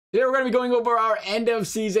Today we're going to be going over our end of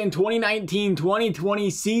season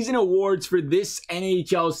 2019-2020 season awards for this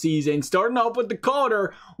NHL season. Starting off with the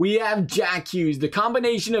Calder, we have Jack Hughes. The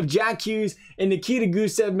combination of Jack Hughes and Nikita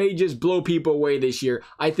Gusev may just blow people away this year.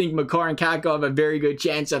 I think Makar and Kakko have a very good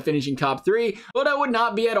chance of finishing top 3, but I would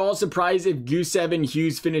not be at all surprised if Gusev and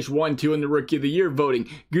Hughes finish 1-2 in the Rookie of the Year voting.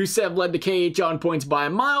 Gusev led the KHL in points by a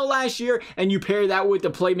mile last year, and you pair that with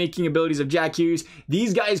the playmaking abilities of Jack Hughes,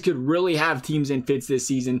 these guys could really have teams in fits this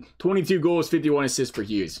season. 22 goals, 51 assists for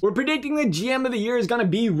Hughes. We're predicting the GM of the year is going to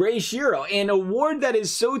be Ray Shero, an award that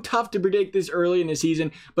is so tough to predict this early in the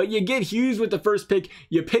season, but you get Hughes with the first pick,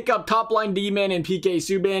 you pick up top-line D-man and PK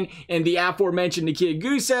Subban and the aforementioned Nikita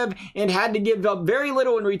Gusev, and had to give up very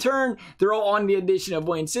little in return. Throw on the addition of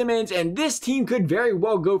Wayne Simmonds, and this team could very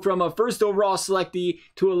well go from a first overall selectee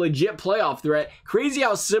to a legit playoff threat. Crazy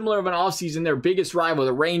how similar of an offseason their biggest rival,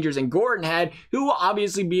 the Rangers and Gordon, had, who will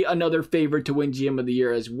obviously be another favorite to win GM of the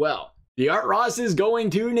year as well. The Art Ross is going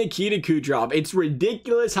to Nikita Kucherov. It's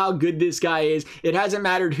ridiculous how good this guy is. It hasn't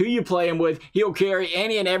mattered who you play him with. He'll carry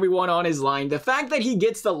any and everyone on his line. The fact that he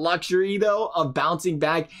gets the luxury, though, of bouncing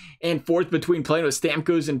back and forth between playing with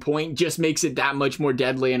Stamkos and Point just makes it that much more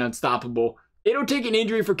deadly and unstoppable. It'll take an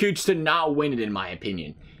injury for Kuch to not win it, in my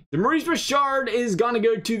opinion. The Maurice Richard is going to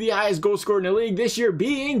go to the highest goal scorer in the league this year,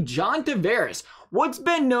 being John Tavares. What's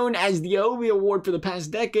been known as the Ovi Award for the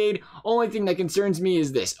past decade, only thing that concerns me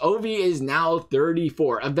is this. Ovi is now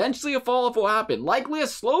 34. Eventually a fall off will happen. Likely a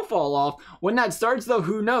slow fall off. When that starts, though,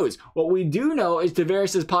 who knows? What we do know is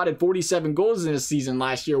Tavares has potted 47 goals in a season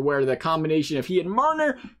last year, where the combination of he and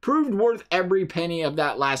Marner proved worth every penny of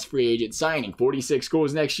that last free agent signing. 46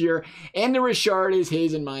 goals next year, and the Richard is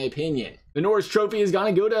his, in my opinion. The Norris Trophy is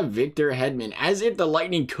going to go to Victor Hedman. As if the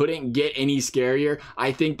Lightning couldn't get any scarier,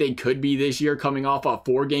 I think they could be this year. Coming off a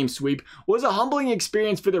 4-game sweep was a humbling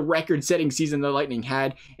experience for the record-setting season the Lightning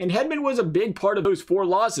had, and Hedman was a big part of those 4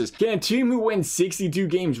 losses. Can a team who wins 62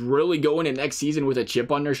 games really go into next season with a chip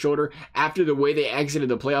on their shoulder after the way they exited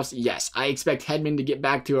the playoffs? Yes, I expect Hedman to get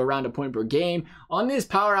back to around a point per game on this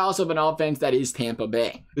powerhouse of an offense that is Tampa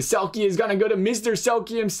Bay. The Selke is going to go to Mr.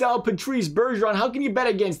 Selke himself, Patrice Bergeron. How can you bet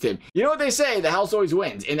against him? You know what they say, the house always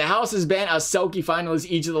wins, and the house has been a Selke finalist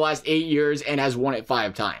each of the last 8 years and has won it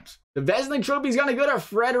 5 times. The Vezina Trophy is going to go to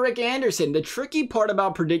Frederik Andersen. The tricky part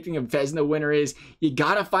about predicting a Vezina winner is you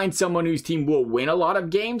got to find someone whose team will win a lot of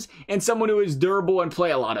games and someone who is durable and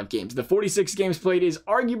play a lot of games. The 46 games played is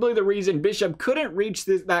arguably the reason Bishop couldn't reach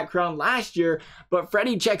that crown last year, but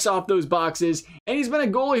Freddie checks off those boxes, and he's been a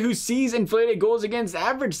goalie who sees inflated goals against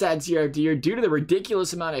average stats year after year due to the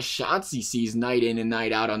ridiculous amount of shots he sees night in and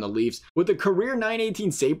night out on the Leafs. With a career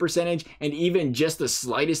 .918 save percentage and even just the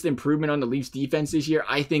slightest improvement on the Leafs defense this year,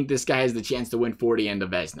 I think this guy has the chance to win 40 and the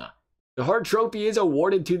Vezina. The Hart Trophy is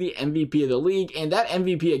awarded to the MVP of the league, and that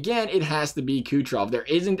MVP, again, it has to be Kucherov. There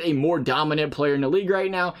isn't a more dominant player in the league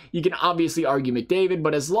right now. You can obviously argue McDavid,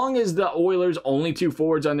 but as long as the Oilers' only 2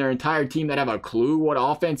 forwards on their entire team that have a clue what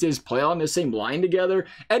offense is play on the same line together,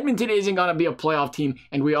 Edmonton isn't going to be a playoff team,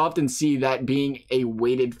 and we often see that being a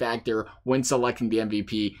weighted factor when selecting the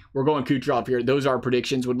MVP. We're going Kucherov here. Those are our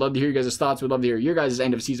predictions. Would love to hear you guys' thoughts. Would love to hear your guys'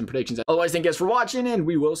 end of season predictions. Otherwise, thank you guys for watching, and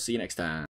we will see you next time.